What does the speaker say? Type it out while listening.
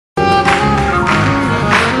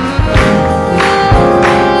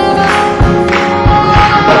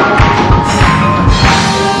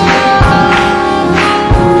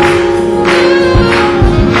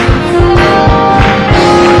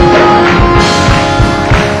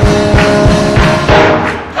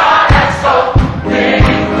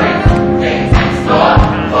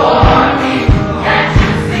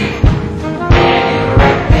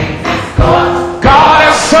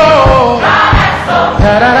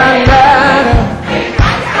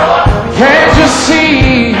Can't you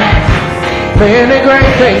see many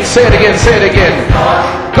great things? Say it again, say it again.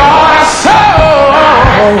 God is so,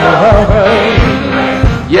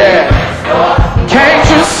 yeah. Can't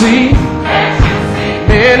you see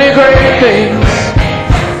many great things?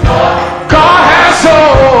 God has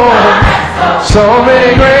so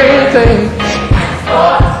many great things.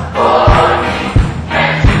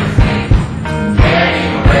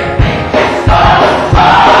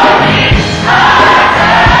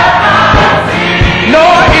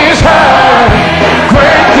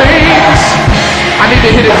 I need to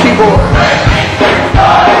hit a keyboard.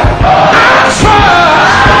 I trust,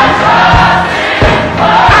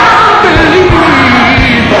 I believe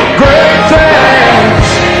great things.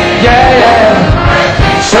 Yeah, yeah.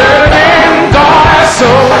 Serving God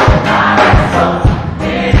so.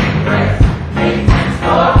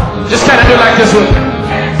 Just kind of do like this one.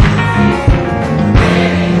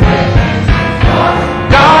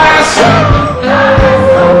 God so.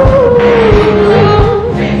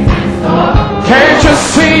 Can't you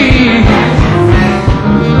see?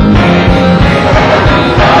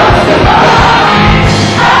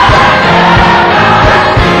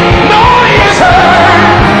 No, he's heard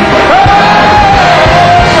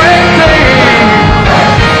great things.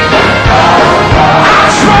 I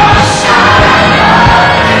trust, I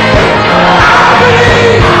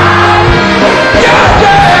believe, yeah,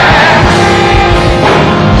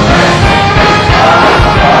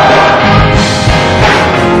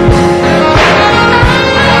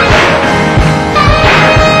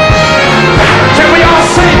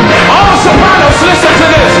 listen to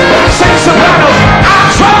this. Sing sopranos. I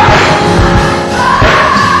trust.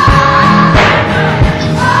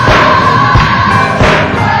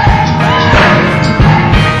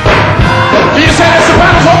 Can you say that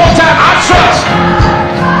sopranos one more time? I trust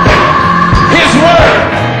His word.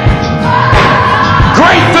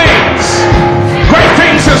 Great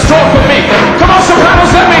things in store for me. Come on,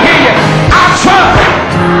 sopranos, let me hear you. I trust.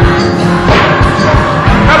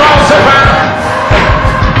 Come on, sopranos.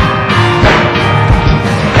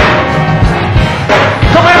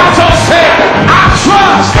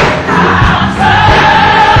 Trust.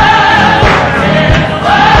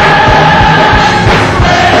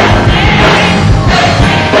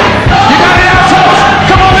 You got it out, toes.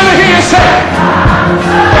 Come on, let me hear you say it.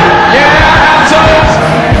 Yeah, out, toes.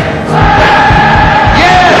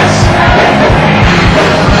 Yes.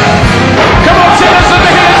 Come on, tenors, let me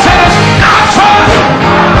hear you, tenors. I trust.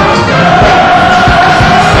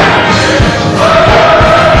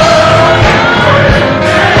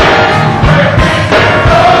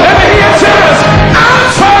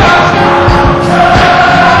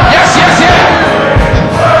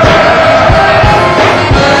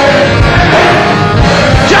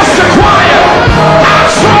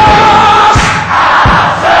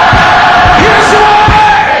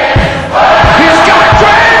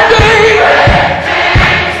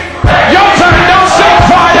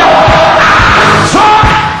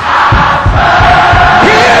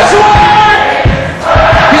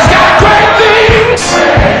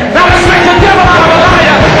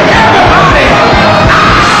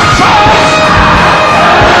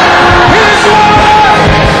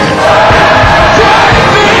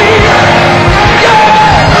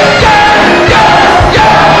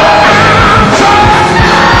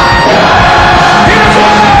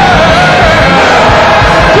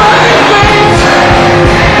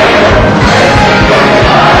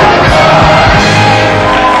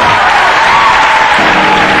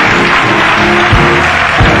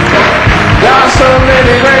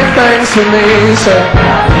 To me, say,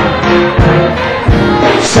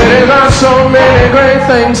 they got so many great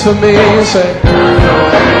things for me, say,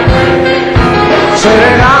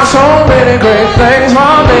 they got so many great things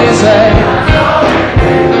for me, say,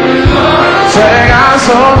 they got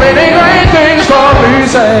so many great things for me,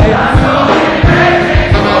 say,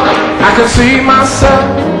 I can see myself,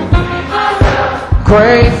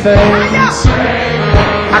 great things,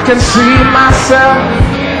 I can see myself,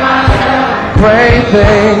 great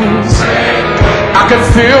things. I can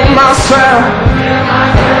feel myself,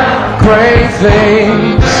 great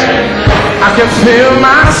things. I can feel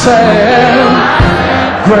myself,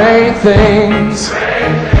 great things.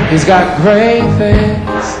 He's got great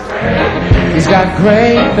things. He's got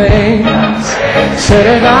great things. Say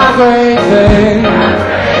they got great things.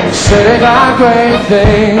 Say they got great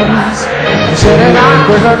things. Say they got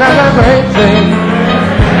great things.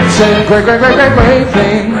 Say great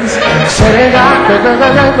things. Say they got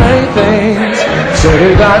great things. Say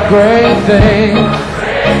they got great things.